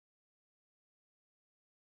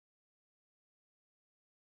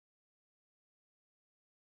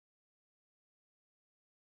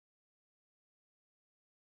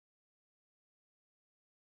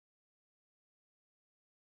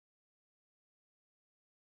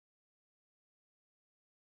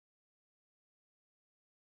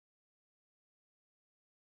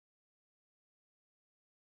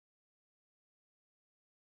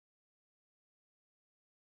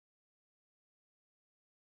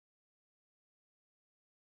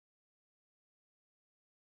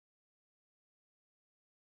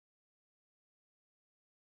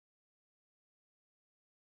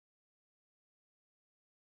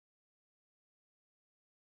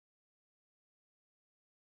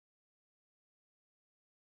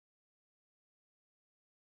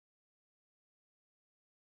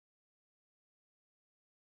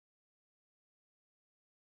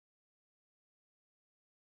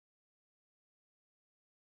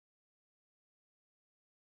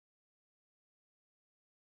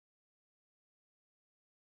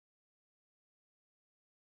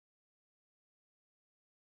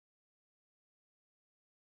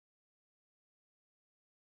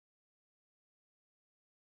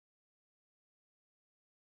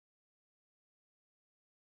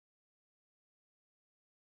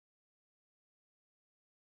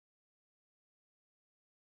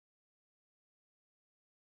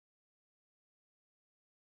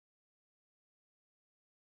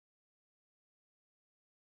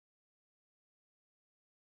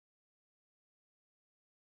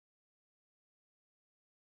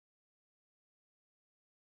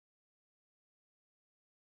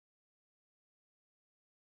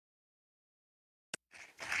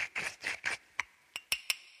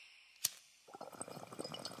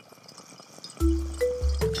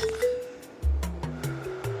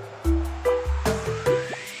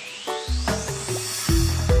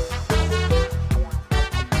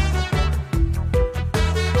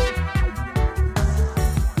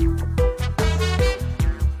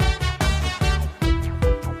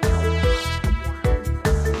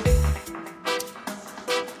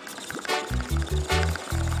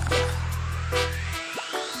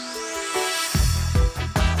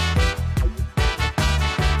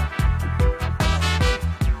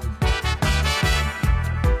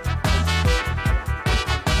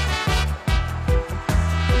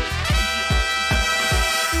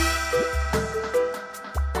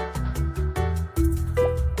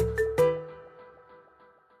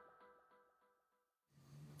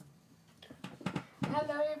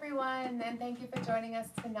joining us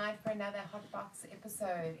tonight for another Hotbox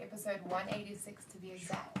episode 186 to be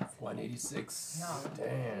exact. 186. No, Damn. I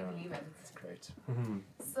can't believe it. That's great.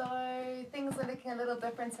 So things are looking a little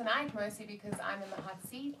different tonight, mostly because I'm in the hot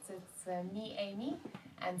seat. It's me, Amy,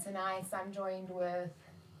 and tonight I'm joined with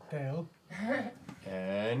Dale.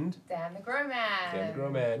 And Dan the Grow Man. Dan the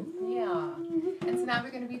Grow Man. Yeah. And tonight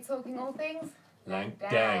we're going to be talking all things Lang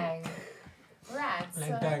Dang. dang. Right. Like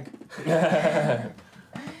So, Dag.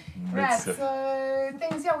 right. So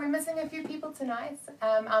things. Yeah, we're missing a few people tonight.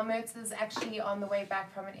 Our Mertz is actually on the way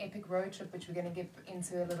back from an epic road trip, which we're going to get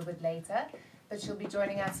into a little bit later. But she'll be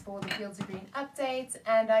joining us for the Fields of Green update.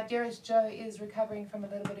 And our dearest Joe is recovering from a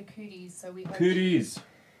little bit of cooties. So we hope Cooties.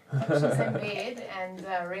 she's in bed and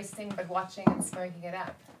resting, but watching and smoking it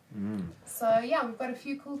up. So yeah, we've got a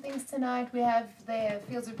few cool things tonight. We have the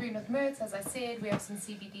Fields of Green with Mertz, as I said. We have some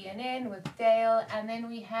CBDNN with Dale, and then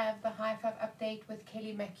we have the High Five update with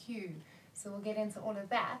Kelly McQue. So we'll get into all of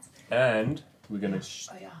that. And we're going to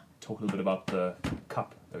Oh yeah. talk a little bit about the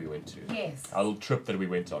cup that we went to. Yes. Our little trip that we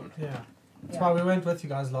went on. Yeah. That's Yeah. why we went with you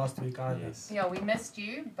guys last week, either. Yes. Yeah, we missed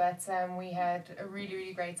you, but we had a really,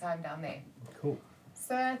 really great time down there. Cool.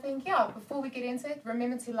 So I think, yeah, before we get into it,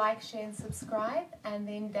 remember to like, share, and subscribe. And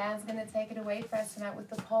then Dan's going to take it away for us tonight with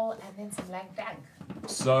the poll and then some lang dank.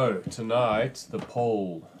 So tonight, the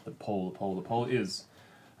poll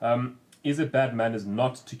is it bad manners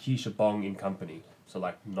not to quiche a bong in company? So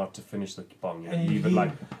like not to finish the bong, And you leave it leave-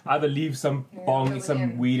 like either leave some Yeah, bong, throw it some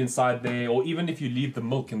in. weed inside there, or even if you leave the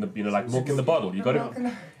milk in the milk in the bottle, you got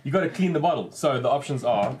to clean the bottle. So the options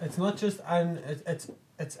are. It's not just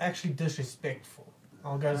it's actually disrespectful.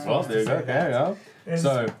 I'll go as Well, far as there you to go. say that. Yeah. It's-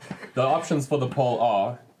 So the options for the poll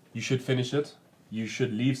are: you should finish it, you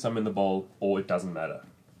should leave some in the bowl, or it doesn't matter.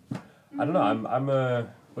 I don't know. I'm a.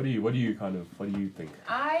 What do you think?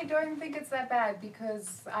 I don't think it's that bad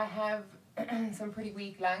because I have some pretty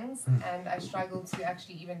weak lungs and I struggle to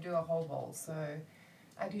actually even do a whole bowl. So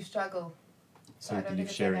I do struggle. So I you don't believe think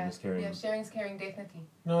it's sharing that is bad. caring. Yeah, sharing's caring, definitely.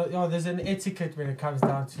 No, there's an etiquette when it comes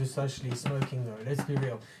down to socially smoking, though. Let's be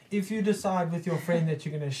real. If you decide with your friend that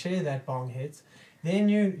you're going to share that bong hit, then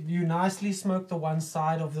you nicely smoke the one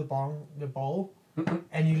side of the bowl,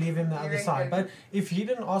 and you leave him the other Very side. good. But if he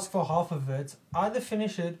didn't ask for half of it, either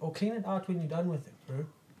finish it or clean it out when you're done with it,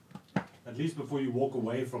 bro. At least before you walk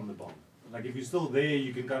away from the bomb. Like if you're still there,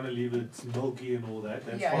 you can kind of leave it milky and all that.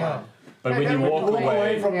 That's Yeah, fine. yeah. But No, when you don't walk walk Walk away. away,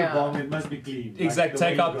 away from Yeah. the bomb, it must be clean. exact. Like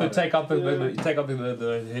Take the out way the you got take it. out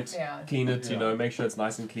the hit. Yeah. Clean it. You Yeah. know, make sure it's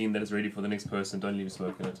nice and clean. That it's ready for the next person. Don't leave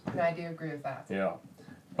smoke in it. No, I do agree with that. Yeah.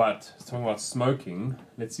 But talking about smoking,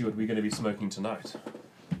 let's see what we're going to be smoking tonight.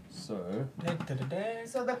 So Da-da-da-da.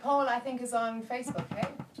 So the poll, I think, is on Facebook, hey?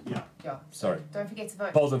 Yeah. Yeah. sorry. Don't forget to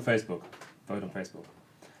vote. Polls on Facebook. Vote on Facebook.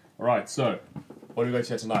 Alright, so what do we got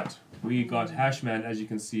here tonight? We got Hashman, as you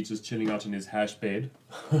can see, just chilling out in his hash bed.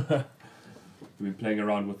 We've been playing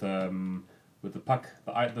around with the puck,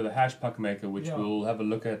 the hash puck maker, which Yeah. we'll have a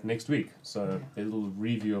look at next week. So a little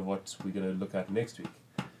review of what we're going to look at next week.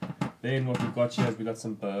 Then what we've got here is we got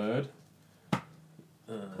some bird.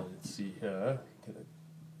 Let's see here.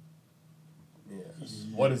 Yes.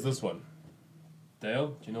 What is this one? Dale,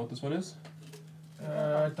 do you know what this one is? It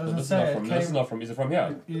No, doesn't this is say. not it from. came- This is not from. Is it from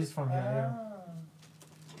here? It is from here,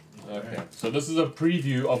 yeah. Okay, so this is a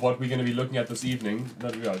preview of what we're going to be looking at this evening. No,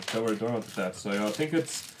 yeah, don't worry about that. So I think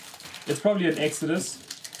it's probably an Exodus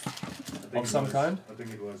I think of it some was. kind. I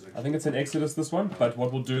think it was. I think it's an Exodus, this one. But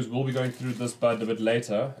what we'll do is we'll be going through this bud a bit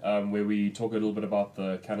later, where we talk a little bit about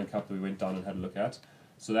the Cannon Cup that we went down and had a look at.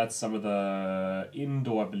 So that's some of the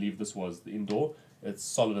indoor, I believe this was the indoor. It's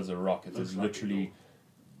solid as a rock. It Looks is like literally indoor.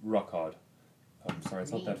 rock hard. I'm sorry,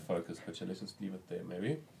 it's not that focused, but yeah, let's just leave it there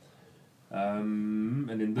maybe. And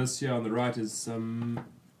then this here on the right is some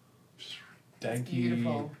danky.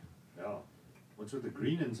 Beautiful. Yeah. What's with the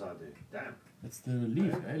green inside there? Damn. It's the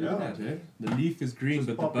leaf, eh? Look Yeah. at that, eh? The leaf is green, Just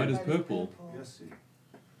but the pop bud it. is purple. Yes. See.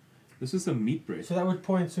 This is some meat bread. So that would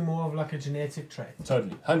point to more of like a genetic trait.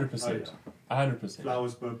 Totally, 100%, 100%.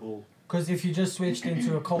 Flowers purple. Because if you just switched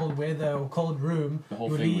into a cold weather or cold room, The whole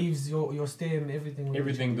your thing would- leaves, your stem, everything would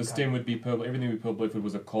Everything, the be stem would be purple. Everything would be purple if it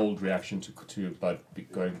was a cold reaction to a bud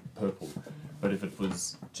going purple. But if it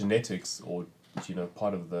was genetics or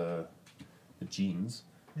part of the genes,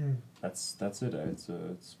 that's it. Eh?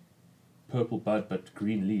 It's purple bud but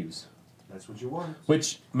green leaves, That's what you want.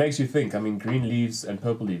 which makes you think. I mean, green leaves and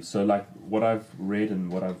purple leaves. So like what I've read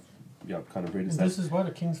and what I've kind of read is And that this is what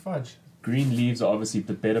a king's fudge. green leaves are obviously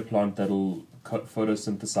the better plant that'll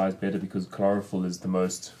photosynthesize better because chlorophyll is the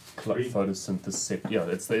most Green. photosynthesis. Yeah,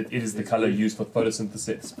 it is the color used for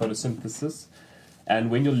photosynthesis. And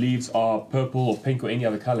when your leaves are purple or pink or any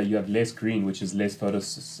other color, you have less green, which is less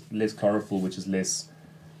less chlorophyll, which is less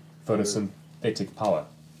photosynthetic power.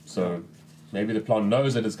 So maybe the plant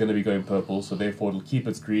knows that it's going to be going purple, so therefore it'll keep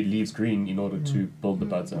its leaves green in order to build the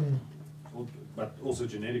buds up. But also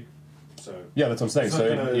genetic. So yeah, that's what I'm saying. It's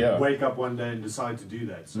not gonna wake up one day and decide to do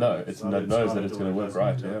that. So no, it knows that it's going to work,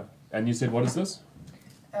 right? Yeah. And you said, what is this?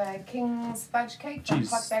 King's fudge cake from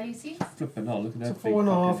Pot Valley Seeds. Flipping hell, look at that. It's a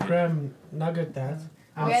 4.5 gram nugget, that.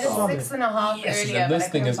 We had a Solid. 6.5 Yes, earlier. and this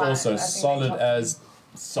but thing is also I think solid they as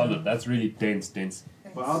solid. That's really dense.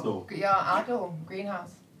 For outdoor. Yeah, outdoor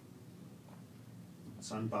greenhouse.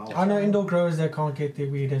 Sun power. I know indoor growers that can't get their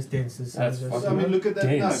weed as dense as That's just- fucking I mean, look at that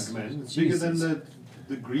dense. nug, man. It's bigger than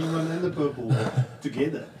the green one and the purple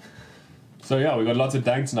together. So yeah, we got lots of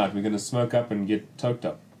dank tonight. We're going to smoke up and get toked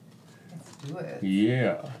up. Let's do it.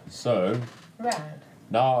 Yeah. So Right.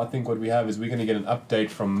 now I think what we have is we're going to get an update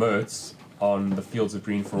from Mertz on the fields of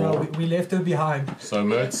green for No, all. we left her behind. So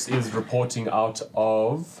Mertz is reporting out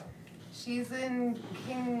of. She's in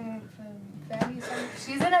King Valley.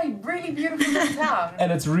 She's in a really beautiful little town.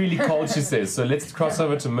 And it's really cold, she says. So let's cross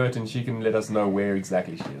over to Mert and she can let us know where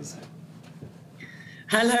exactly she is.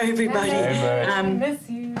 Hello, everybody. Hey, Mert. I miss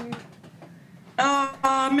you. Oh,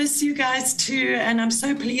 I miss you guys too, and I'm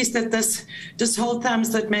so pleased that this whole thumbs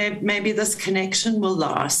that maybe this connection will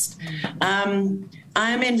last. I'm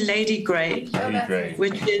in Lady Grey, Lady Grey.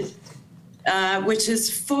 which is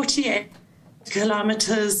 48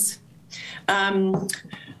 kilometers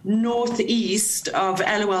northeast of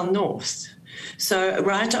Allowell North, so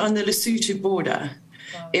right on the Lesotho border.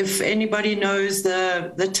 If anybody knows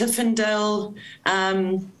the Tiffindale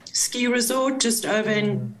ski resort just over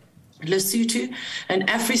in Lesotho and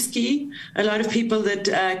Afri-Ski, a lot of people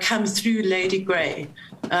that come through Lady Grey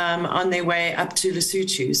on their way up to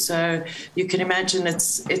Lesotho. So you can imagine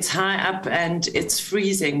it's high up and it's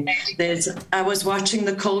freezing. I was watching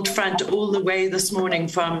the cold front all the way this morning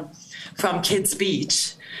from Kids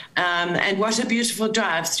Beach. And what a beautiful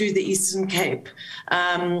drive through the Eastern Cape,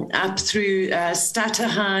 up through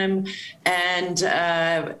Stutterheim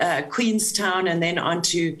and Queenstown, and then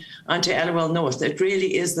onto Allowell North. It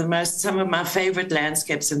really is some of my favorite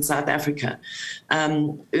landscapes in South Africa.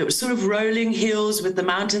 It was sort of rolling hills with the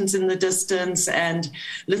mountains in the distance and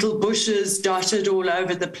little bushes dotted all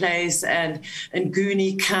over the place, and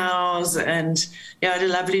goonie cows, and I had a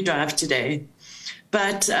lovely drive today.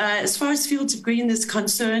 But as far as Fields of Green is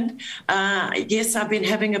concerned, yes, I've been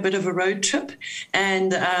having a bit of a road trip,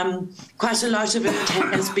 and quite a lot of it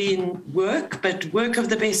has been work, but work of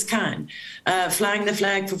the best kind. Flying the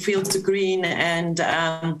flag for Fields of Green and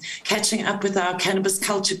catching up with our cannabis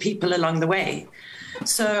culture people along the way.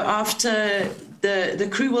 So after the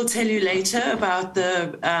crew will tell you later about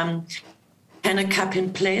the Canna Cup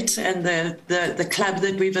in Plett and the club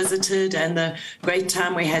that we visited and the great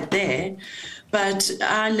time we had there. But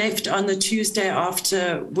I left on the Tuesday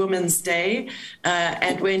after Women's Day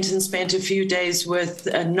and went and spent a few days with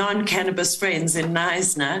non-cannabis friends in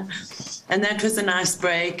Knysna. And that was a nice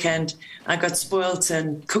break, and I got spoilt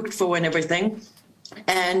and cooked for and everything.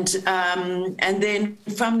 And then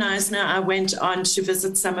from Knysna, I went on to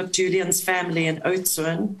visit some of Julian's family in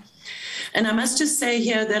Oudtshoorn. And I must just say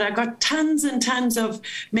here that I got tons and tons of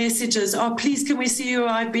messages. Oh, please, can we see you?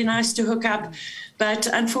 Oh, it'd be nice to hook up. But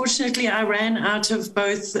unfortunately, I ran out of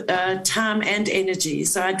both time and energy.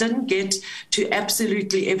 So I didn't get to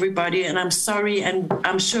absolutely everybody. And I'm sorry. And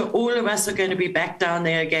I'm sure all of us are going to be back down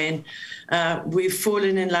there again. We've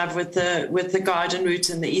fallen in love with the garden route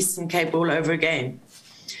in the Eastern Cape all over again.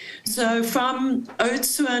 So from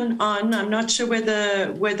Oudtshoorn on, I'm not sure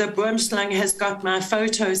whether Boomslang has got my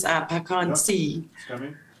photos up. I can't see. It's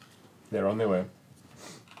coming. They're on their way.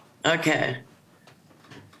 Okay.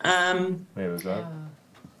 There we go.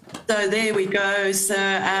 So there we go. So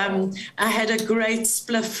I had a great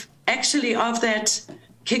spliff, actually, of that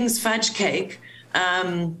King's Fudge cake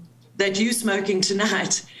that you're smoking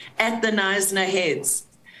tonight at the Knysna Heads.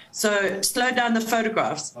 So slow down the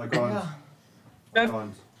photographs. I can't. Go I can't.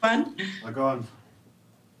 one. I can't.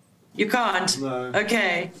 You can't? No.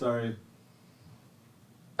 Okay. Sorry.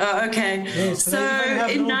 Oh, okay. Yes, So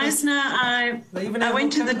in Knysna, I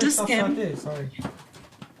went to the disc camp. Sorry.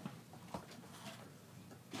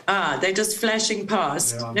 They're just flashing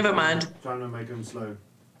past. Yeah, I'm Never mind. Trying to make them slow.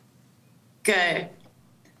 Okay.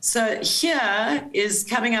 So here is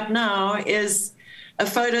coming up now is a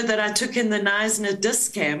photo that I took in the Knysna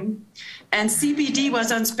Discam, and CBD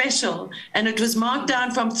was on special, and it was marked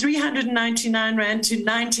down from 399 Rand to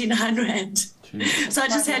 1,900 Rand. So I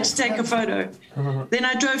just had to take a photo. Then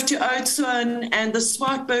I drove to Oudtshoorn, and the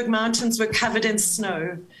Swartberg Mountains were covered in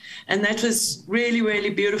snow. And that was really,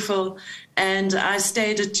 really beautiful. And I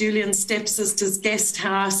stayed at Julian's stepsister's guest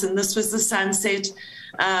house, and this was the sunset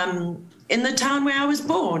in the town where I was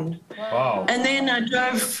born. Wow. And then I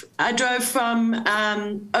drove from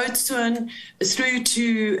Oudtshoorn through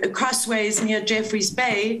to Crossways near Jeffreys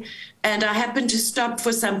Bay, and I happened to stop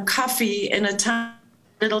for some coffee in a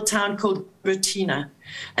little town called Rutina.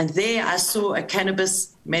 And there I saw a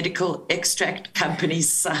cannabis medical extract company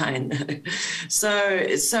sign. So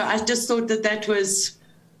I just thought that was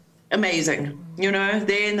amazing,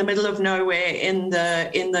 there in the middle of nowhere in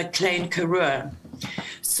the Klein Karoo.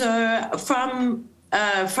 So from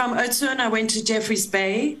Oudtshoorn, I went to Jeffreys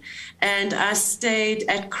Bay, and I stayed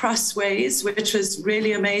at Crossways, which was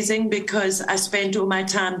really amazing because I spent all my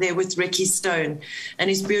time there with Ricky Stone and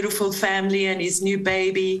his beautiful family and his new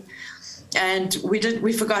baby. And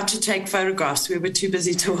we forgot to take photographs. We were too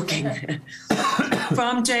busy talking.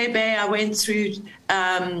 From J Bay, I went through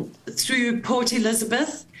Port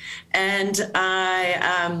Elizabeth, and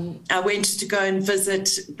I went to go and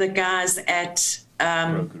visit the guys at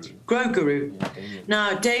Grow Guru.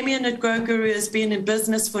 Now, Damien at Grow Guru has been in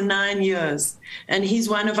business for 9 years, and he's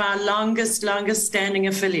one of our longest standing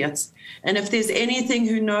affiliates. And if there's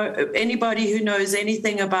anybody who knows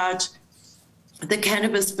anything about the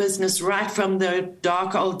cannabis business right from the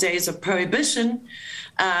dark old days of prohibition,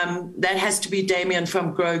 that has to be Damien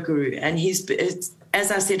from Grow Guru. And it's, as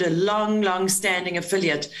I said, a long-standing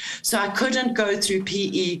affiliate. So I couldn't go through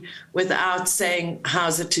PE without saying,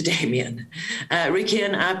 how's it to Damien? Ricky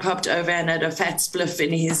and I popped over and had a fat spliff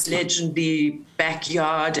in his legendary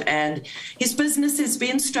backyard. And his business has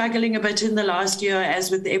been struggling a bit in the last year, as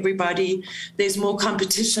with everybody. There's more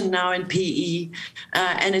competition now in PE,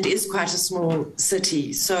 and it is quite a small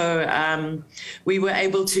city. So we were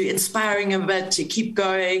able to inspire him a bit to keep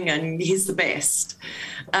going, and he's the best.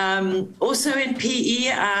 Also in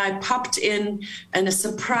PE, I popped in a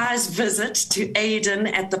surprise visit to Aidan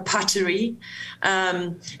at the Pottery.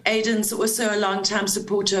 Aidan's also a long-time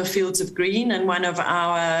supporter of Fields of Green and one of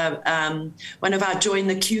our Join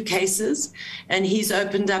the Q cases, and he's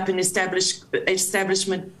opened up an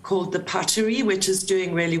establishment called the Pottery, which is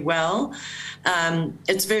doing really well.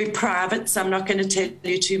 It's very private, so I'm not going to tell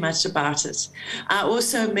you too much about it. I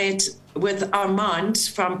also met with Armand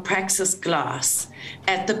from Praxis Glass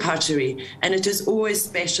at the Pottery, and it is always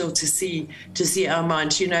special to see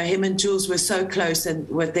Armand. Him and Jules were so close, and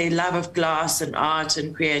with their love of glass and art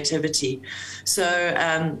and creativity. So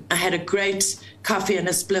I had a great coffee and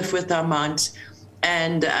a spliff with Armand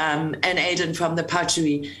and Aidan from the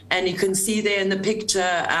Pottery, and you can see there in the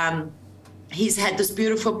picture he's had this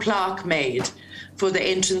beautiful plaque made for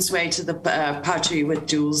the entranceway to the Pottery with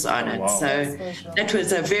Jules on it. Wow. So that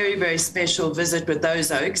was a very, very special visit with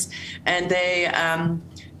those oaks. And they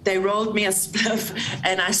rolled me a spliff,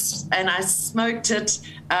 and I smoked it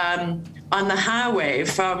on the highway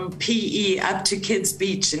from PE up to Kids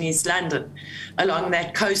Beach in East London along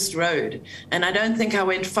that coast road. And I don't think I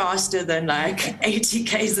went faster than like 80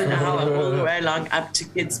 k's an hour all the way along up to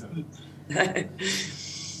Kids Beach.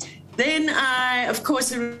 Then I, of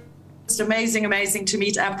course, it's amazing to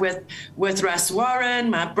meet up with Russ Warren,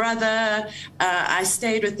 my brother. I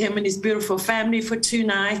stayed with him and his beautiful family for 2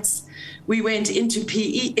 nights. We went into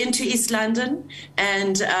East London,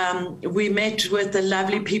 and we met with the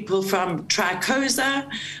lovely people from Tricosa,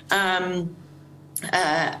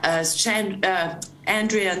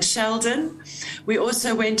 Andrea and Sheldon. We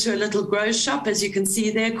also went to a little grow shop, as you can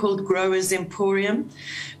see there, called Growers Emporium,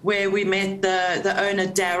 where we met the owner,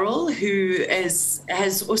 Daryl, who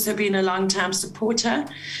has also been a long-time supporter,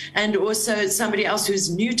 and also somebody else who's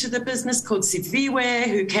new to the business called Siviwe,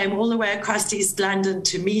 who came all the way across to East London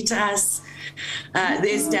to meet us.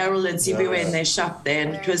 There's Daryl and Siviwe in their shop there,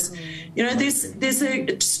 and it was, there's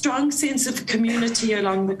a strong sense of community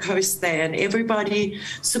along the coast there, and everybody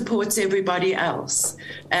supports everybody else.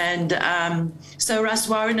 And so Russ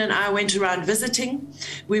Warren and I went around visiting.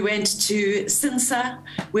 We went to Sinsa,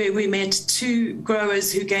 where we met 2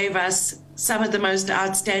 growers who gave us some of the most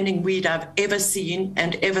outstanding weed I've ever seen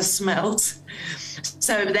and ever smelled.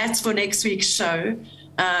 So that's for next week's show,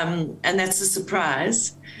 and that's a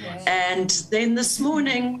surprise. Yes. And then this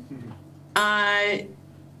morning, I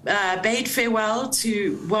bade farewell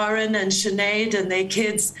to Warren and Sinead and their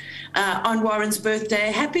kids on Warren's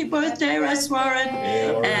birthday. Happy birthday, Russ Warren.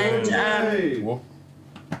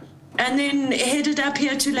 And then headed up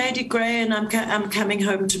here to Lady Grey, and I'm coming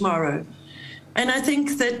home tomorrow. And I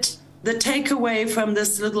think that the takeaway from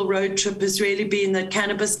this little road trip has really been that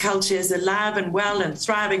cannabis culture is alive and well and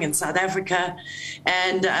thriving in South Africa.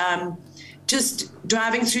 And just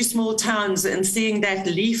driving through small towns and seeing that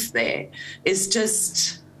leaf there is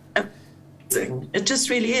just amazing. It just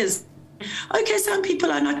really is. Okay, some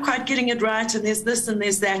people are not quite getting it right, and there's this and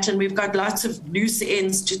there's that, and we've got lots of loose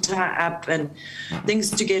ends to tie up and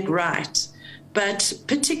things to get right. But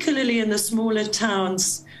particularly in the smaller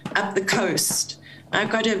towns up the coast,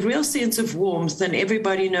 I've got a real sense of warmth and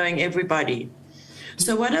everybody knowing everybody.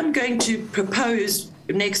 So what I'm going to propose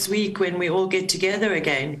next week when we all get together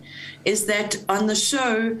again is that on the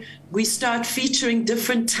show, we start featuring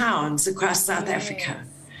different towns across South Africa.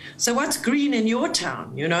 So what's green in your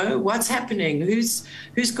town, you know? What's happening? Who's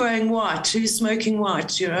growing what? Who's smoking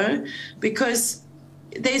what, you know? Because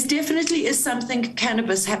there's definitely is something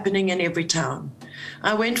cannabis happening in every town.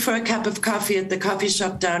 I went for a cup of coffee at the coffee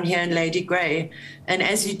shop down here in Lady Grey, and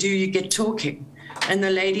as you do, you get talking. And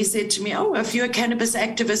the lady said to me, oh, if you're a cannabis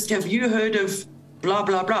activist, have you heard of blah,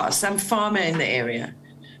 blah, blah, some farmer in the area?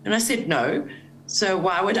 And I said, no. So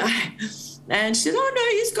why would I? And she said, oh,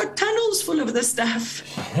 no, he's got tunnels full of this stuff.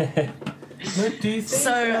 But do you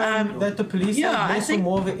think that the police have less or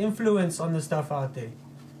more of an influence on the stuff out there?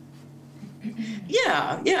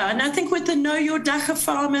 Yeah. And I think with the Know Your Dacha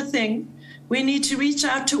Farmer thing, we need to reach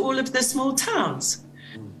out to all of the small towns.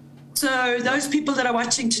 So those people that are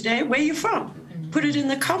watching today, where are you from? Put it in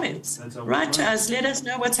the comments. Write to us. Let us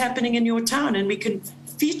know what's happening in your town, and we can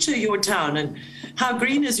feature your town and how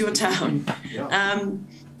green is your town.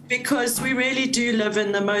 Because we really do live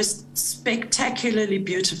in the most spectacularly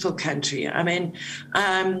beautiful country. I mean,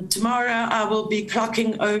 tomorrow I will be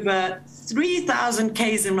clocking over 3,000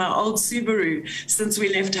 Ks in my old Subaru since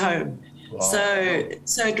we left home. Wow.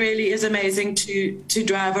 So it really is amazing to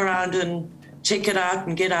drive around and check it out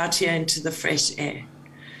and get out here into the fresh air.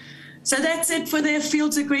 So that's it for their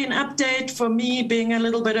Fields of Green update, for me being a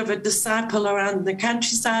little bit of a disciple around the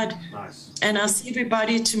countryside. Nice. And I'll see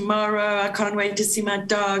everybody tomorrow. I can't wait to see my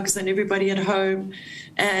dogs and everybody at home.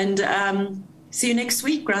 And see you next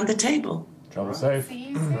week round the table. Travel safe. See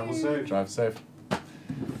you soon. Travel safe. Drive safe.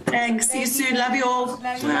 Thanks. See you soon. Love you all.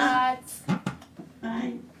 Love you lots.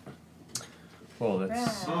 Bye. Well,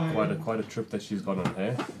 that's quite a trip that she's got on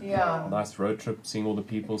here. Yeah. Nice road trip, seeing all the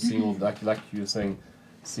people, seeing all like you were saying,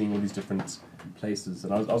 seeing all these different places.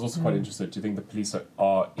 And I was also quite interested. Do you think the police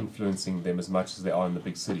are influencing them as much as they are in the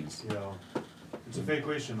big cities? Yeah, it's a fair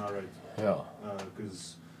question, I rate. Yeah.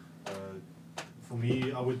 Because for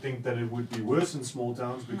me, I would think that it would be worse in small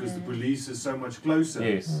towns because the police is so much closer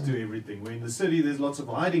to everything. Where in the city, there's lots of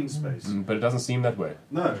hiding space. But it doesn't seem that way.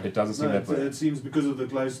 No, it doesn't seem that way. It seems because of the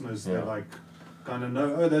closeness, they're like kind of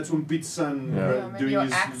know. Oh, that's when Pete's son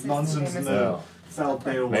doing his nonsense in the felt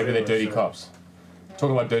there. Or maybe they're dirty so. cops.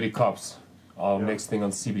 Talking about dirty cops, our next thing on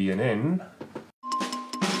CBDNN.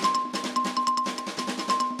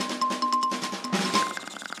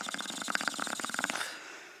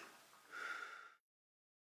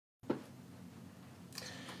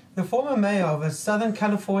 The former mayor of a Southern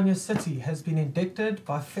California city has been indicted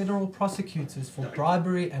by federal prosecutors for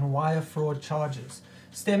bribery and wire fraud charges,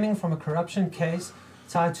 stemming from a corruption case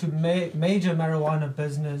tied to major marijuana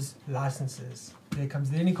business licenses. There comes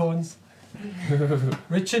the unicorns.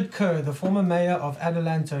 Richard Kerr, the former mayor of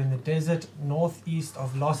Adelanto in the desert northeast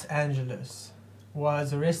of Los Angeles,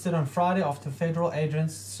 was arrested on Friday after federal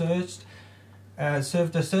agents served a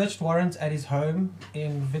search warrant at his home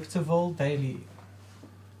in Victorville Daily.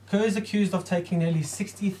 Kerr is accused of taking nearly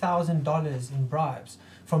 $60,000 in bribes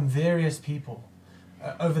from various people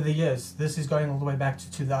over the years. This is going all the way back to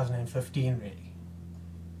 2015, really.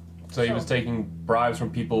 So he was taking bribes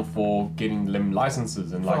from people for getting them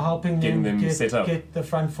licenses and for helping getting them set up. Get the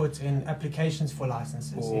front foot in applications for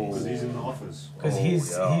licenses. Because he's in the office. Because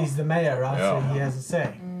he's the mayor, right? So he has a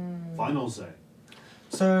say. Final say.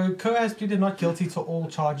 So Kerr has pleaded not guilty to all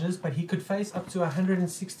charges, but he could face up to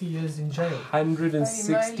 160 years in jail.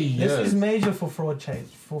 160 years. This is major for fraud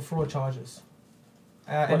charges.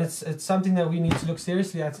 And it's something that we need to look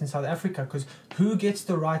seriously at in South Africa, because who gets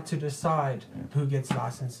the right to decide who gets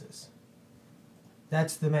licenses?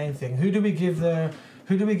 That's the main thing. Who do we give the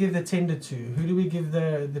tender to? Who do we give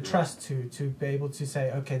the trust to be able to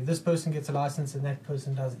say, okay, this person gets a license and that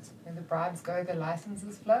person doesn't? When the bribes go, the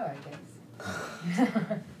licenses flow, I guess.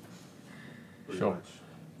 Sure.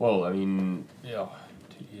 Well, I mean,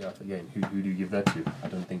 again, who do you give that to? I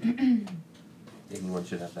don't think anyone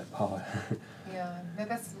should have that power. No,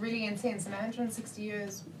 that's really intense. And 160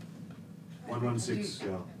 years. 116,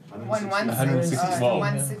 yeah. 116, 160, well.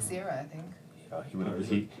 160, I think. Yeah, he would have.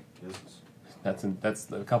 That's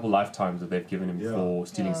a couple lifetimes that they've given him for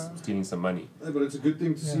stealing some money. Yeah, but it's a good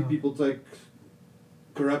thing to see people take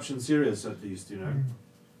corruption serious, at least, you know.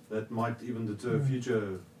 That might even deter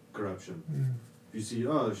future corruption. If you see,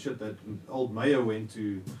 oh shit, that old mayor went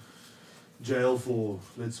to jail for,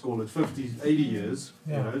 let's call it 50, 80 years,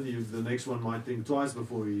 you know, the next one might think twice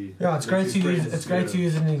before he... Yeah, it's great to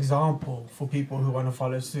use an example for people who want to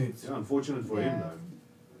follow suit. Yeah, unfortunate for him though.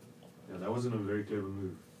 Yeah, that wasn't a very clever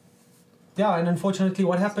move. Yeah, and unfortunately,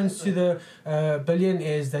 what happens to the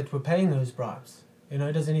billionaires that were paying those bribes? You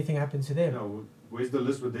know, does anything happen to them? No, where's the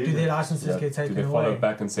list with them? Do their licenses get taken away? Do they follow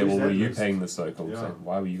back and say, well, were you paying the circle? Yeah. So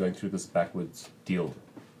why were you going through this backwards deal?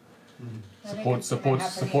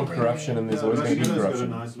 Support corruption, and there's always going to be corruption.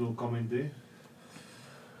 Got a nice little comment there.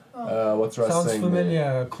 What's Russ Sounds saying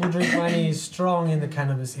familiar. Cool drink money is strong in the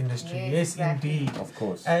cannabis industry. Yes, exactly. indeed. Of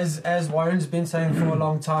course. As Warren's been saying for a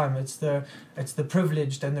long time, it's the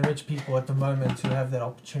privileged and the rich people at the moment who have that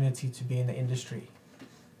opportunity to be in the industry,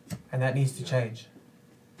 and that needs to change.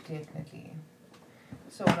 Definitely.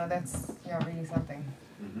 So no, that's really something.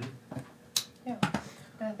 Yeah,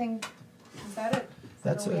 and I think is that it.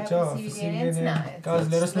 That's it. it, guys.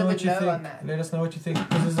 Let us know what you think. Let us know what you think,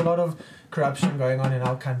 because there's a lot of corruption going on in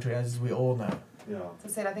our country, as we all know. Yeah. As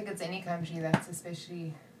I said, I think it's any country that's,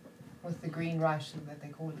 especially with the green rush that they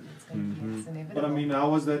call it, it's going to be it's inevitable. But I mean, how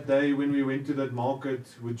was that day when we went to that market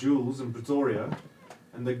with Jules in Pretoria,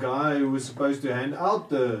 and the guy who was supposed to hand out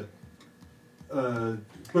the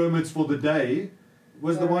permits for the day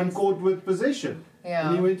was the one caught with possession,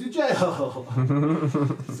 and he went to jail.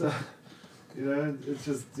 So, you know, it's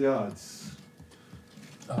just it's.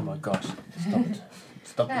 Oh my gosh!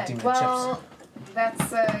 Stop eating the well,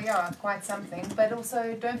 that's quite something. But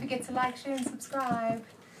also, don't forget to like, share, and subscribe.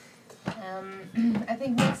 I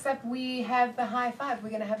think next up we have the high five. We're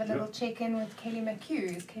going to have a little check-in with Kelly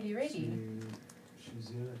McQue. Is Kelly ready? She's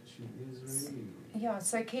here. She is ready. Yeah,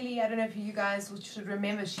 so Kelly, I don't know if you guys should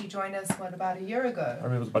remember, she joined us, about a year ago? I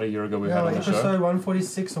remember it was about a year ago we had on the show. Episode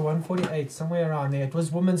 146 or 148, somewhere around there. It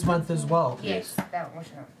was Women's Month as well. Yes, that was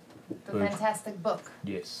the fantastic book.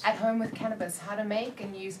 Yes. At Home with Cannabis, How to Make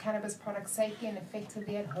and Use Cannabis Products Safely and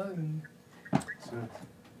Effectively at Home.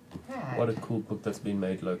 What a cool book that's been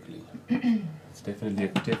made locally. It's definitely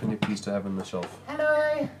a piece to have on the shelf.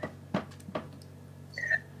 Hello.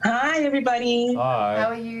 Hi, everybody. Hi. How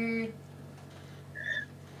are you?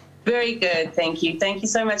 Very good, thank you. Thank you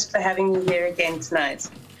so much for having me here again tonight.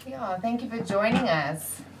 Yeah, thank you for joining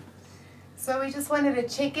us. So we just wanted to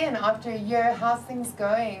check in after a year. How's things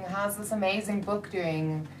going? How's this amazing book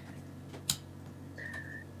doing?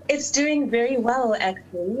 It's doing very well,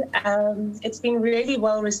 actually. It's been really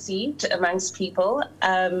well received amongst people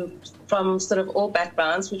from sort of all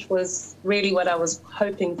backgrounds, which was really what I was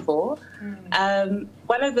hoping for.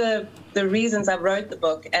 One of the reasons I wrote the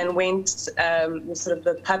book and went sort of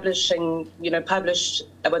the publishing,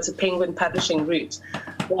 what's a Penguin publishing route,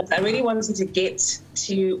 was I really wanted to get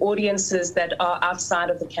to audiences that are outside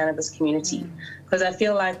of the cannabis community. Because I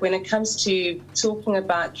feel like when it comes to talking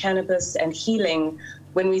about cannabis and healing,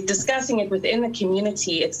 when we're discussing it within the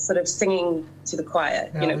community, it's sort of singing to the choir,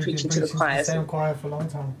 preaching to the choir. The same choir for a long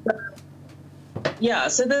time. Yeah,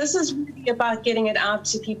 so this is really about getting it out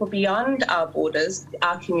to people beyond our borders,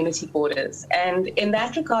 our community borders. And in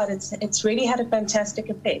that regard, it's really had a fantastic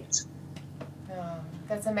effect. Oh,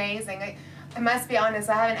 that's amazing. I must be honest,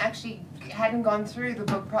 I hadn't gone through the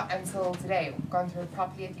book until today, gone through it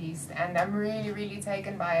properly at least. And I'm really, really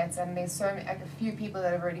taken by it. And there's a few people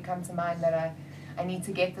that have already come to mind that I need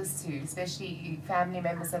to get this to, especially family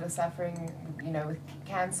members that are suffering, with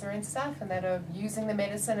cancer and stuff, and that are using the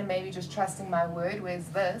medicine and maybe just trusting my word, whereas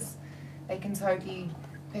this, they can totally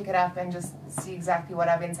pick it up and just see exactly what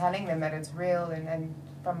I've been telling them, that it's real and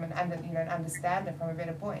from understand it from a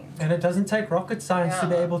better point. And it doesn't take rocket science to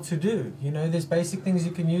be able to do. There's basic things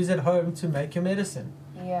you can use at home to make your medicine.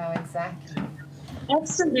 Yeah, exactly.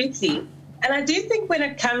 Absolutely. And I do think when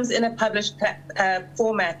it comes in a published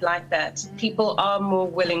format like that, people are more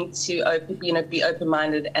willing to be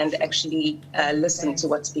open-minded and actually listen to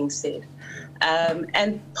what's being said.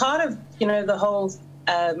 And part of the whole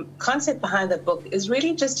concept behind the book is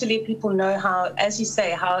really just to let people know how, as you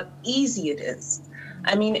say, how easy it is.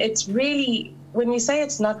 I mean, it's really, when you say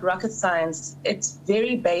it's not rocket science, it's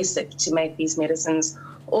very basic to make these medicines.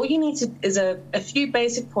 All you need is a few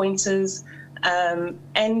basic pointers.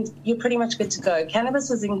 And you're pretty much good to go.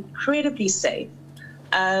 Cannabis is incredibly safe.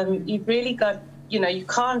 You've really got, you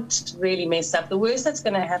can't really mess up. The worst that's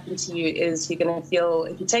going to happen to you is you're going to feel,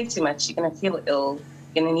 if you take too much, you're going to feel ill.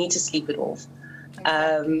 You're going to need to sleep it off.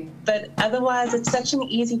 But otherwise, it's such an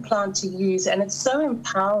easy plant to use, and it's so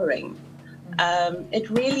empowering. it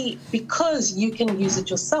really, because you can use it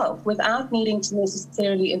yourself without needing to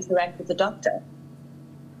necessarily interact with the doctor.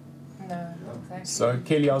 No, exactly. So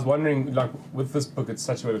Kelly, I was wondering, like with this book, it's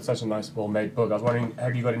such a nice, well-made book. I was wondering,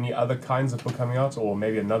 have you got any other kinds of book coming out, or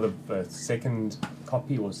maybe another second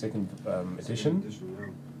copy or second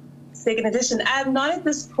edition? Second edition. Not at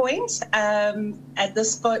this point. At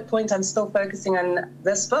this point, I'm still focusing on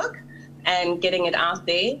this book and getting it out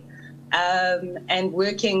there, and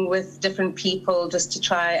working with different people just to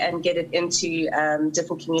try and get it into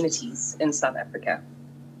different communities in South Africa.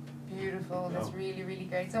 Beautiful. That's really, really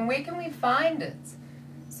great. And where can we find it?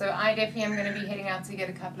 So I definitely am going to be heading out to get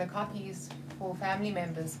a couple of copies for family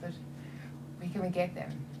members, but where can we get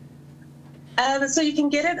them? So you can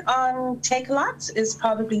get it on Take-A-Lot is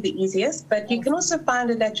probably the easiest, but you can also find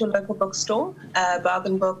it at your local bookstore.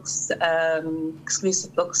 Bargain Books,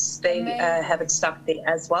 Exclusive Books, they have it stocked there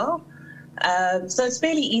as well. So it's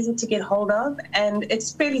fairly easy to get hold of, and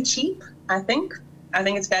it's fairly cheap, I think. I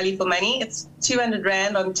think it's value for money. It's 200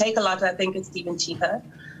 Rand on Take-A-Lot. I think it's even cheaper.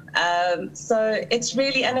 So it's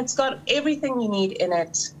really, and it's got everything you need in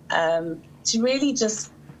it to really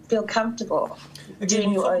just feel comfortable.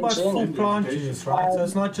 Again, you talk about full plant use, right? So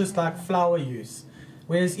it's not just like flower use.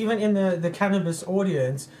 Whereas even in the cannabis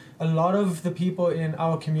audience, a lot of the people in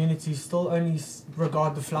our community still only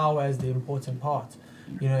regard the flower as the important part.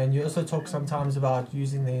 You know, and you also talk sometimes about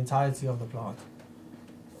using the entirety of the plant.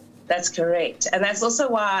 That's correct. And that's also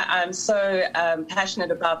why I'm so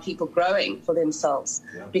passionate about people growing for themselves,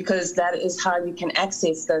 because that is how you can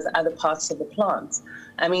access those other parts of the plant.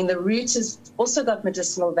 I mean, the root has also got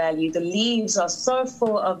medicinal value. The leaves are so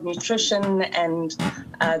full of nutrition and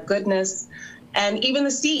goodness. And even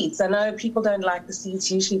the seeds. I know people don't like the seeds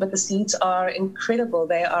usually, but the seeds are incredible.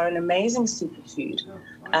 They are an amazing superfood.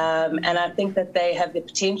 And I think that they have the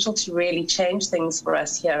potential to really change things for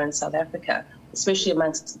us here in South Africa, especially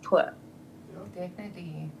amongst the poor.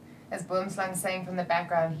 Definitely. As Boomslang's saying from the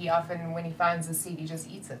background, he often, when he finds a seed, he just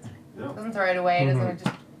eats it. Doesn't throw it away, doesn't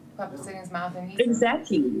just pop it in his mouth and eat it.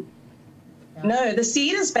 Exactly. No, the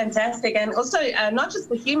seed is fantastic, and also not just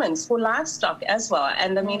for humans, for livestock as well.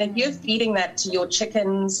 And I mean, if you're feeding that to your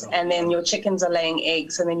chickens, and then your chickens are laying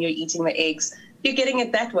eggs, and then you're eating the eggs, you're getting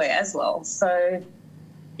it that way as well. So,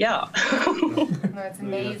 yeah. No, it's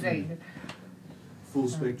amazing. Full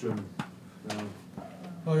spectrum.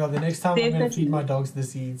 Oh yeah, the next time I'm going to feed my dogs the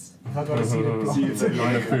seeds. If I got a seed of Seeds in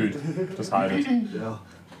the food, just hide it. Yeah.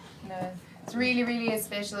 No, it's really, really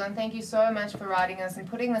special, and thank you so much for writing us and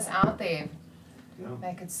putting this out there.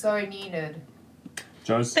 Like, it's so needed.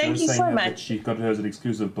 Joe's Thank you saying so that much. she got hers at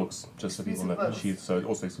Exclusive Books, just so people know. Exclusive Books. She's so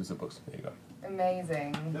also Exclusive Books. There you go.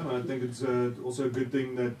 Amazing. Yeah, I think it's also a good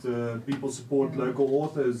thing that people support local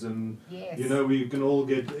authors, and Yes. you know, we can all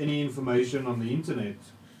get any information on the internet.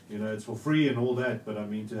 You know, it's for free and all that, but I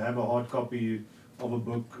mean, to have a hard copy of a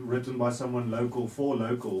book written by someone local for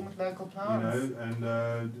local, With local you plants. know,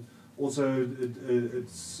 and also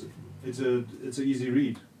it's an easy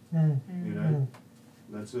read. You know,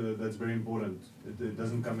 that's very important. It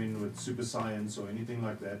doesn't come in with super science or anything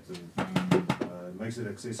like that, and it makes it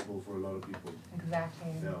accessible for a lot of people.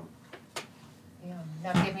 Exactly. Yeah. Yeah. Now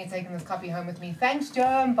I'm definitely taking this copy home with me. Thanks, Joe.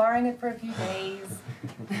 I'm borrowing it for a few days.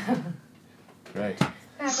 Great.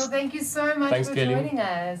 Well, thank you so much Thanks, for Kelly. joining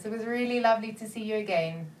us. It was really lovely to see you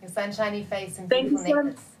again. Your sunshiny face and Thank you beautiful so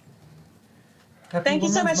necklace. Thank you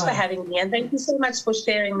so much for having me, and thank you so much for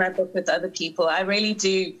sharing my book with other people. I really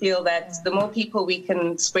do feel that the more people we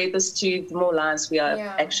can spread this to, the more lives we are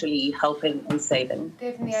actually helping and saving.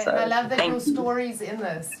 Definitely. So, I love that thank your you. story's in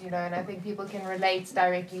this, you know, and I think people can relate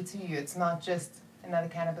directly to you. It's not just another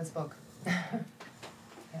cannabis book.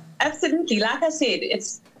 Absolutely. Like I said,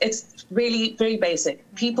 it's really very basic.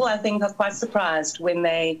 People, I think, are quite surprised when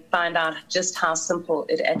they find out just how simple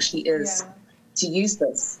it actually is to use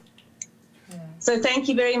this. Yeah. So thank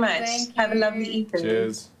you very much. Thank Have a you. lovely evening.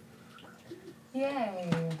 Cheers.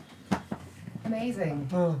 Yay. Amazing.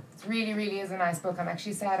 Oh. It really, really is a nice book. I'm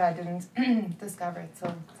actually sad I didn't discover it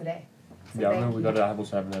till today. So Yeah, I thank remember we you. got I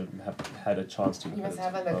also haven't had a chance to. You look must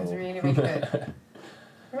at have it. a look. It's Oh. really, really good.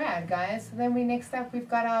 Right, guys. So then next up we've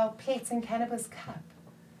got our Pets and Cannabis Cup.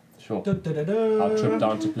 Sure. Da, da, da, da. Our trip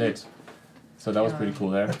down to Plett. So that was pretty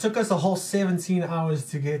cool there. It took us a whole 17 hours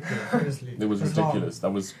to get there, honestly. It was It's ridiculous.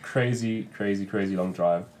 That was crazy long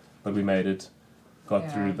drive. But we made it. Got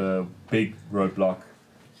through the big roadblock.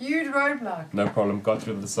 Huge roadblock. No problem. Got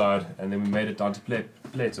through to the side, and then we made it down to Plett.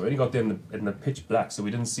 So we only got there in the pitch black, so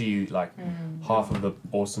we didn't see like half of the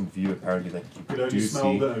awesome view apparently that you You could only do smell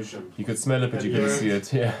see. the ocean. You could smell it, but And you couldn't hear see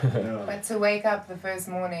it. Yeah. Yeah. But to wake up the first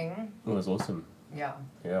morning, It was awesome. yeah,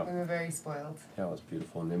 Yeah. we were very spoiled. Yeah, it was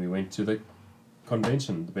beautiful. And then we went to the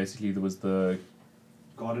convention. Basically, there was the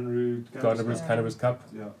Garden Route Cannabis Cup,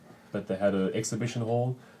 Yeah. but they had an exhibition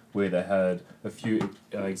hall where they had a few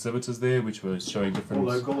exhibitors there, which were showing different All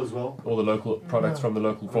local as well. all the local products from the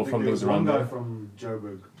local I think from there things was one around guy there. from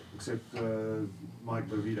Joburg, except Mike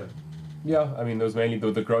Bovida. Yeah, I mean, there was mainly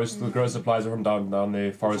the grow supplies from down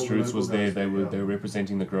there. Forest all the Roots local was there. guys, They were yeah. they were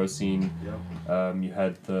representing the grow scene. Yeah. You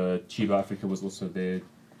had the Chiba Africa was also there.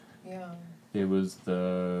 Yeah. There was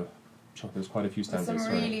the there's quite a few There's stands some there.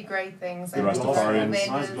 sorry. really great things. The and Rastafarians. vendors.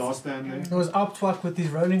 Nice glass stand there. It was uptwak with these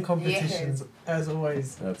rolling competitions, as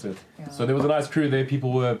always. That's it. Yeah. So there was a nice crew there.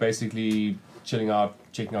 People were basically chilling out,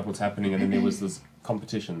 checking out what's happening, and then there was this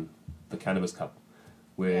competition, the Cannabis Cup,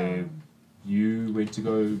 where Yeah. you went to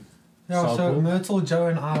go Yeah, so sample. Myrtle, Joe,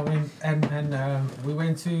 and I went, and we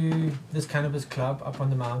went to this cannabis club up on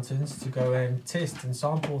the mountains to go and test and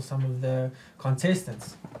sample some of the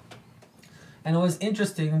contestants. And it was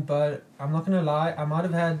interesting, but I'm not gonna lie, I might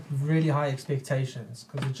have had really high expectations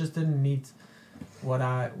because it just didn't meet what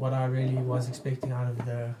I really was expecting out of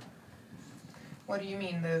the What do you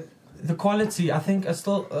mean? the quality. I think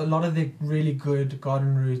still a lot of the really good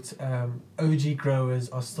garden route OG growers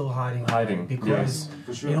are still hiding Hiding, because.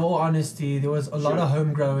 For sure. In all honesty, there was a lot Sure. of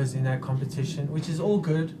home growers in that competition, which is all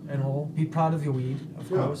good and all. Be proud of your weed, of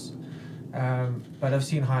Yeah. course. But I've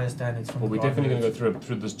seen higher standards from Well, the we're definitely going gardeners. to go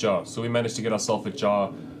through this jar. So we managed to get ourselves a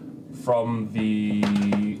jar from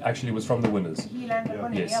actually it was from the winners. He landed Yeah.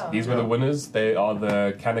 on it, Yes, yeah. these were the winners. They are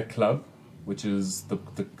the Canna Club, which is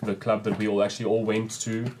the club that we all went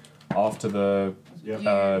to after the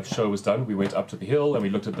Yeah. show was done. We went up to the hill and we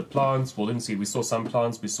looked at the plants. Well, didn't see. We saw some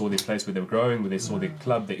plants. We saw their place where they were growing. Where they saw their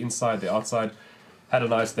club, their inside, their outside. Had a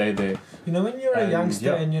nice day there. You know, when you're a And, youngster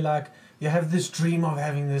yeah. and you're like, you have this dream of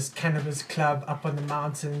having this cannabis club up on the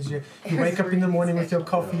mountains. You wake up in the morning with your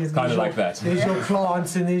coffee and Kind there's of your- like that. There's your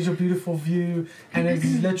plants and there's your beautiful view and it's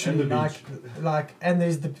literally And the like and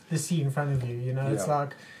there's the sea in front of you. You know, it's Yeah.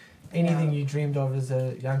 like anything Yeah. you dreamed of as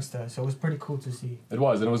a youngster. So it was pretty cool to see. It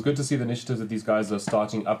was, and it was good to see the initiatives that these guys are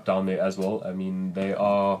starting up down there as well. I mean, they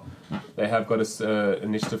have got a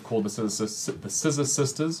initiative called the Scissor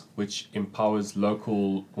Sisters, which empowers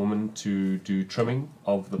local women to do trimming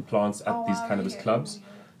of the plants at Oh, these wow, cannabis really? clubs.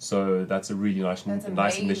 So that's a really nice That's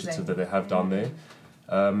initiative amazing. that they have down there.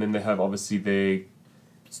 Then they have obviously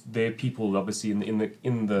their people obviously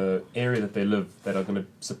in the area that they live that are going to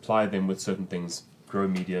supply them with certain things, grow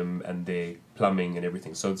medium and their plumbing and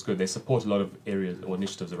everything. So it's good. They support a lot of areas or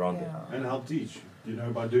initiatives around there. Yeah. And help teach. You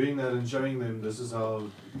know, by doing that and showing them this is how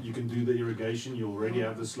you can do the irrigation, you already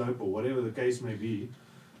have the slope or whatever the case may be.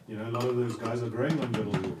 You know, a lot of those guys are growing on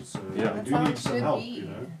little hills, so Yeah. they That's do how need it some should help, be. you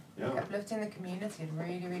know. Yeah. Uplifting the community, it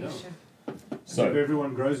really, really Yeah. should. So if So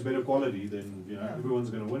everyone grows better quality, then you know Yeah. everyone's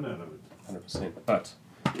going to win out of it. 100%. But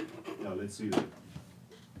Yeah, let's see that.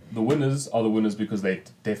 the winners are the winners because they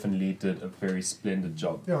definitely did a very splendid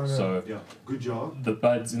job. Yeah, yeah. So Yeah, good job. the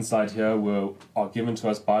buds inside here are given to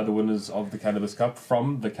us by the winners of the Cannabis Cup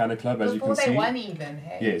from the Canna Club, as Before you they can see. won even,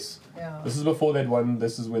 hey? Yes. Yeah. This is before they'd won.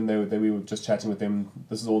 This is when we were just chatting with them.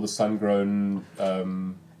 This is all the sun-grown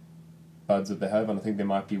buds that they have, and I think there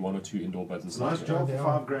might be one or two indoor buds It's a inside. nice here. job they for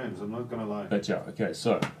are. 5 grams, I'm not going to lie. But yeah, okay,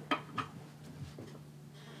 so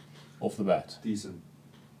off the bat, Decent.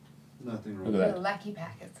 Nothing wrong. Look at that. Little lucky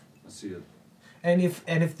packet. I see it. And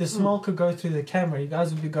if the smell could go through the camera, you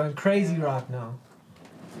guys would be going crazy right now.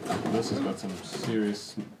 this has got some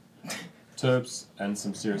serious terps and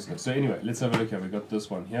some serious stuff. So anyway, let's have a look here. We've got this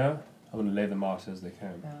one here. I'm going to lay them out as they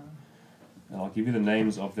can. Yeah. And I'll give you the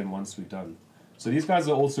names of them once we're done. So these guys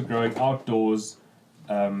are also growing outdoors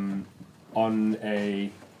on a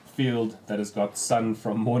field that has got sun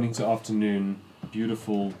from morning to afternoon,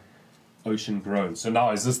 beautiful ocean grown. So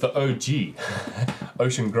now, is this the OG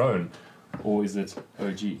ocean grown, or is it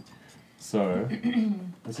OG? So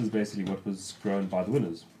this is basically what was grown by the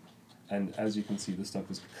winners. And as you can see, this stuff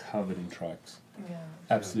is covered in tracks. Yeah.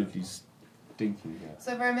 Absolutely stinking here.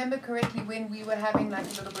 So if I remember correctly, when we were having like a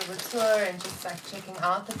little bit of a tour and just like checking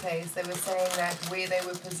out the place, they were saying that where they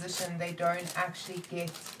were positioned, they don't actually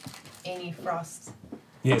get any frost.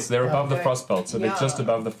 Yes, they're above the Okay. frost belt, so they're Yeah. just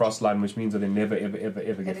above the frost line, which means that they never, ever, ever,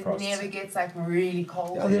 ever And get it frost. never gets like really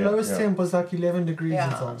cold. Yeah, the Yeah, lowest yeah. temp was like 11 degrees Yeah.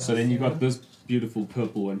 and so on. So then you got this beautiful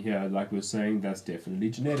purple one here, like we were saying, that's definitely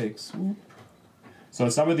genetics. So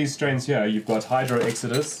some of these strains here, you've got Hydro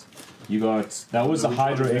Exodus. You got that was a Which one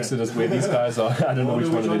Hydro is that? Exodus where these guys are. I don't know which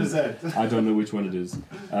one it is. that? I don't know which one it is.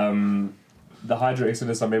 The Hydro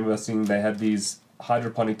Exodus, I remember seeing they had these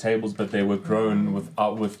hydroponic tables, but they were grown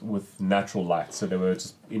with natural light. So they were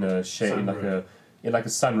just in a shade, in like a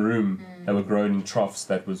sunroom. They were grown in troughs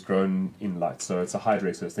that was grown in light. So it's a Hydro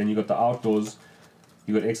Exodus. Then you got the outdoors,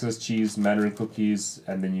 You got Exodus cheese, Mandarin cookies,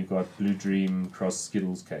 and then you got Blue Dream cross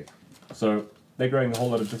Skittles cake. So they're growing a whole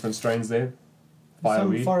lot of different strains there. Some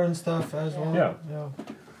Fireweed. foreign stuff as well. Yeah. Yeah.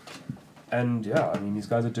 And yeah, I mean, these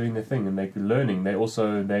guys are doing their thing and they're learning.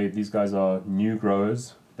 These guys are new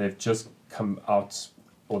growers. They've just come out,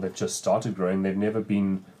 or they've just started growing. They've never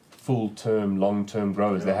been full-term, long-term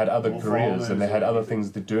growers. They had other careers and they had other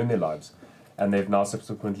things to do in their lives. And they've now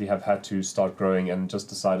subsequently have had to start growing and just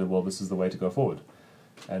decided, well, this is the way to go forward.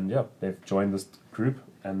 And yeah, they've joined this group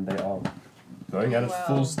and they are going at it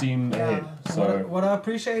full steam ahead. So what I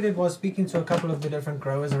appreciated was speaking to a couple of the different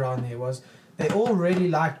growers around there was they all really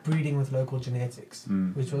liked breeding with local genetics,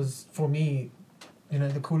 which was for me,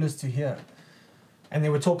 the coolest to hear. And they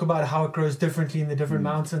would talk about how it grows differently in the different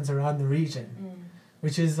mountains around the region,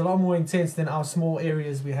 which is a lot more intense than our small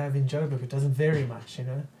areas we have in Joburg. It doesn't vary much,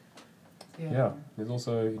 Yeah, there's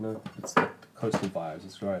also, it's the coastal vibes,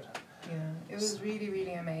 it's right. Yeah, it was really,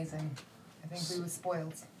 really amazing. I think we were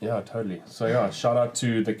spoiled. Yeah, totally. So yeah, shout out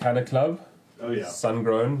to the Canna Club. Oh yeah.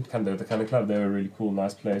 Sungrown, the Canna Club, they were a really cool,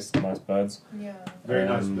 nice place, nice birds. Yeah. Very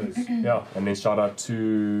nice place. Yeah, and then shout out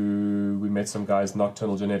to, we met some guys,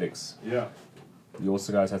 Nocturnal Genetics. Yeah. You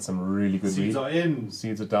also guys had some really good Seeds are in.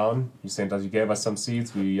 Seeds are down. You gave us some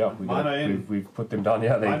seeds. We've put them down.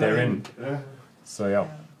 Yeah, they're in. Yeah. So yeah.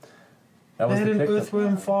 That was they had the an collective.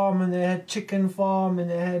 earthworm farm and they had chicken farm and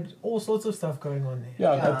they had all sorts of stuff going on there.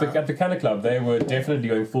 Yeah, at the Canna Club, they were definitely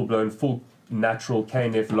going full natural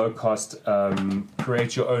KNF, low cost.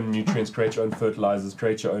 Create your own nutrients, create your own fertilizers,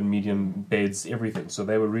 create your own medium beds, everything. So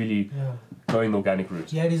they were really going the organic route.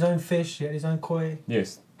 He had his own fish. He had his own koi.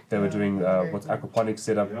 Yes, they were doing what's aquaponics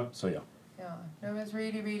setup. Yeah. So yeah. Yeah, it was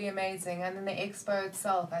really, really amazing. And then the expo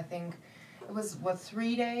itself, I think, it was,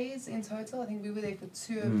 3 days in total? I think we were there for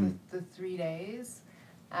 2 of the 3 days.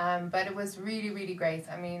 But it was really, really great.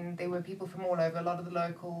 I mean, there were people from all over, a lot of the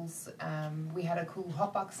locals. We had a cool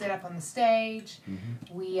hotbox set up on the stage.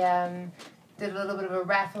 We did a little bit of a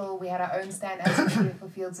raffle. We had our own stand as the Beautiful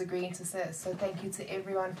Fields of Green. So thank you to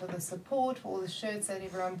everyone for the support, for all the shirts that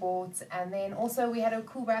everyone bought. And then also we had a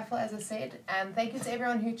cool raffle, as I said. And thank you to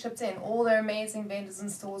everyone who chipped in. All the amazing vendors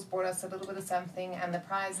and stores brought us a little bit of something. And the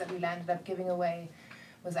prize that we landed up giving away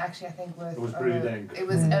was actually, I think, worth... It was pretty dang. It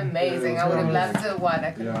was amazing. I would have loved to have won.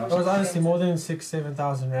 I couldn't It was honestly more than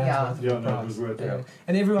 6,000-7,000 rands. Yeah, no, it was worth it. Yeah.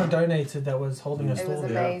 And everyone donated that was holding a It stall.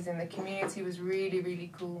 was amazing. The community was really,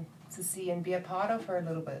 really cool to see and be a part of for a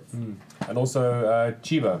little bit. And also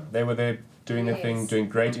Chiba, they were there doing their thing, doing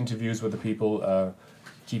great interviews with the people,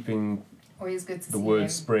 keeping Always good to the see word them.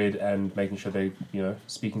 spread and making sure they,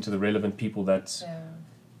 speaking to the relevant people that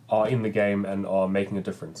are in the game and are making a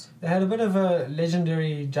difference. They had a bit of a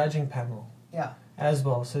legendary judging panel as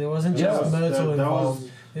well, so there wasn't just Myrtle involved.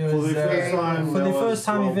 There was, for the first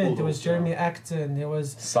time event, there was Jeremy Acton, there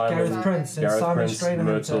was Gareth Prince and Simon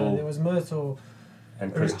Strainer, there was Myrtle.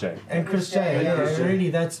 And Chris J. And Chris J, really,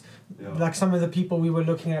 that's like some of the people we were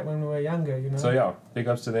looking at when we were younger, So yeah, big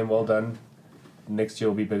ups to them, well done. Next year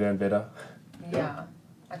will be bigger and better. Yeah.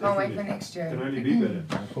 I can't wait for next year. Can only be better.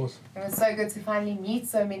 Of course. It was so good to finally meet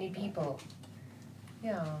so many people.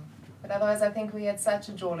 Yeah. But otherwise, I think we had such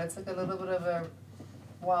a joy. It took a little bit of a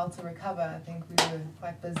while to recover. I think we were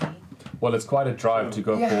quite busy. Well, it's quite a drive to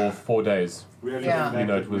go for 4 days. We only Yeah. came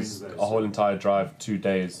back It was Wednesday, a whole entire drive, 2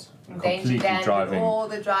 days. Completely driving. All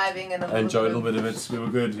the driving and I enjoyed a little bit of it. We were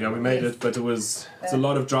good. Yeah, we made it, but it's a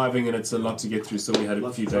lot of driving and it's a lot to get through. So we had a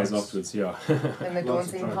Lots few of days trucks. afterwards. Yeah. And the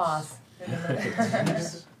Lots of daunting trucks. path.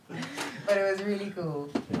 But it was really cool.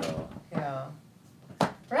 Yeah.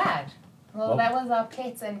 Rad. Well, that was our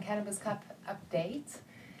Pets and Cannabis Cup update.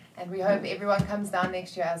 And we hope everyone comes down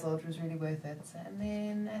next year as well. It was really worth it. And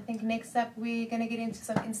then I think next up we're going to get into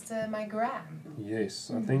some Instagram.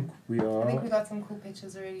 Yes, I think we are. I think we got some cool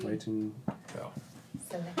pictures already Waiting.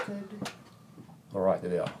 selected. All right,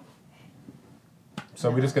 there they are.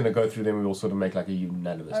 So we're just going to go through them. We will sort of make like a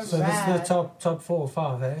unanimous. So this is the top 4 or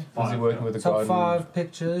 5, eh? Busy working with the Top garden. 5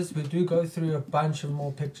 pictures. We do go through a bunch of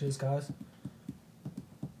more pictures, guys.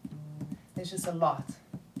 There's just a lot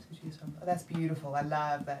to choose from. Oh, that's beautiful. I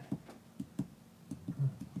love that.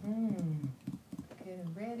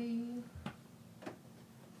 Getting ready.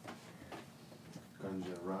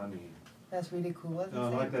 Ganja Rani. That's really cool. What's I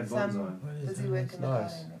like that bonsai. Busy work in the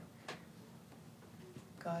Nice. garden.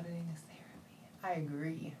 Gardening is therapy. I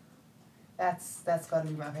agree. That's got to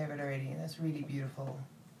be my favorite already. That's really beautiful.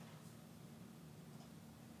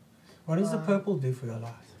 What does the purple do for your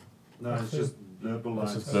life? No, it's just purple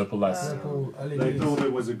lights. It's just purple lights. Purple They LEDs. thought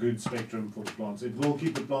it was a good spectrum for the plants. It will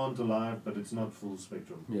keep the plant alive, but it's not full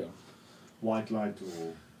spectrum. Yeah. White light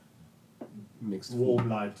or Mixed. warm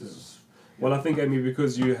light is Well, I think, Amy,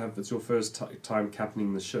 because it's your first time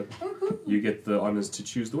captaining the ship, you get the honours to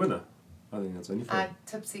choose the winner. I think that's only fair.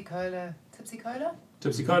 Tipsy Cola. Tipsy Cola?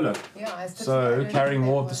 Tipsy Cola. Yeah, it's Tipsy So, Cola. carrying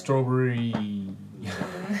more of the strawberry...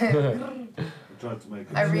 Tried to make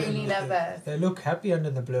it. I really love that. They look happy under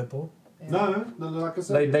the blur ball. No, like I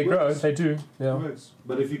said, They it grow, works. they do. Yeah. It works.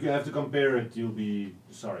 But if you have to compare it, you'll be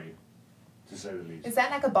sorry, to say the least. Is that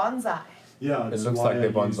like a bonsai? Yeah, It it's looks why like I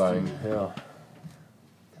they're used to bonsaiing. Yeah.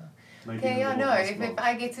 make it Okay, a yeah, little no. house If block.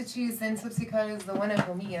 I get to choose, then Tipsy Cola is the winner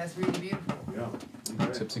for me. That's really beautiful. Yeah.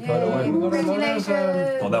 Okay. Tipsy Yay. Cola win. We've got a lot of,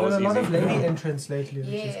 Congratulations. Oh, that was a lot easy. of lady Yeah. entrants lately, which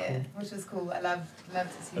is Yeah, cool. which is cool. I love to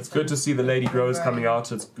see. It's some good to see the lady growers growing. coming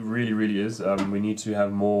out. It really, really is. We need to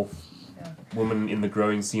have more women in the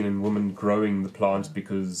growing scene and women growing the plant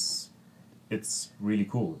because it's really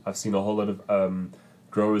cool. I've seen a whole lot of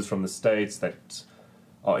growers from the States that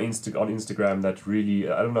are on Instagram that really,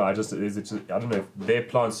 I don't know, I don't know if their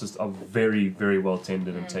plants just are very, very well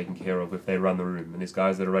tended and taken care of if they run the room. And there's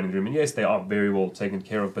guys that are running the room, and yes, they are very well taken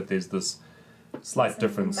care of, but there's this slight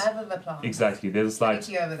difference. Mother the plant. Exactly, there's a slight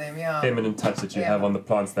Pretty over them, yeah. feminine touch that you Yeah. have on the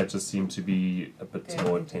plants that just seem to be a bit Very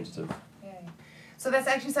more tentative. tentative. Yeah. So that's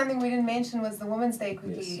actually something we didn't mention was the Women's Day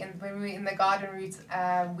quickly. Yes. And when we were in the garden route,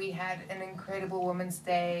 we had an incredible Women's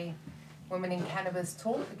Day Women in Cannabis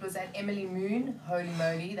talk. It was at Emily Moon. Holy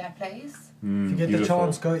moly, that place. If you get the Beautiful.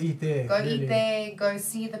 chance, go eat there. Go really. eat there, go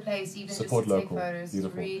see the place, even Support just to local. take photos.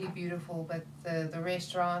 Beautiful. It's really beautiful, but the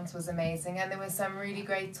restaurant was amazing. And there were some really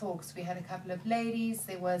great talks. We had a couple of ladies.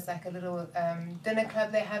 There was like a little dinner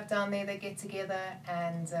club they have down there. They get together,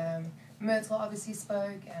 and Myrtle obviously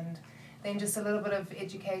spoke, and then just a little bit of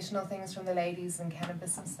educational things from the ladies and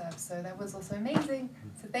cannabis and stuff. So that was also amazing.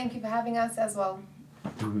 So thank you for having us as well.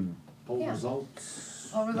 Poll Yeah.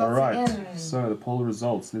 results. All results All are right, in. so the poll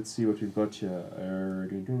results. Let's see what we've got here.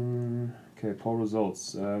 Okay, poll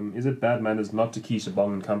results. Is it bad manners not to Keisha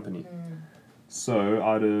Bong and Company? So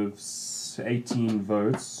out of 18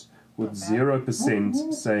 votes, with Not bad.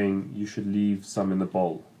 0% saying you should leave some in the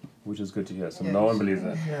bowl, which is good to hear. So no one believes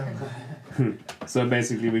that. Yeah. So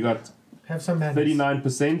basically, we got Have some manners.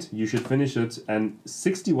 39% you should finish it, and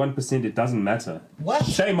 61% it doesn't matter. What?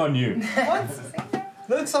 Shame on you.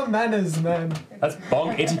 Learn some manners, man. That's bong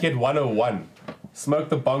etiquette 101. Smoke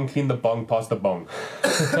the bong, clean the bong, pass the bong.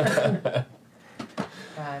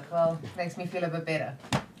 Right, well, makes me feel a bit better.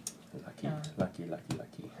 Lucky, Yeah.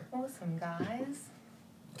 lucky. Awesome, guys.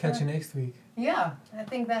 Catch you next week. Yeah, I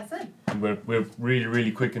think that's it. We're really,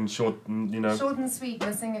 really quick and short, you know. Short and sweet,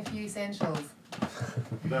 missing a few essentials.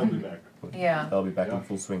 They'll be back. Yeah. They'll be back Yeah. in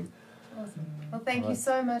full swing. Awesome. Well, thank you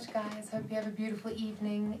so much, guys. Hope you have a beautiful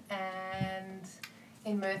evening. And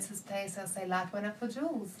in Mertz's place, I'll say light one up for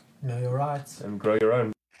Jules. Know your rights. And grow your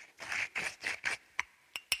own.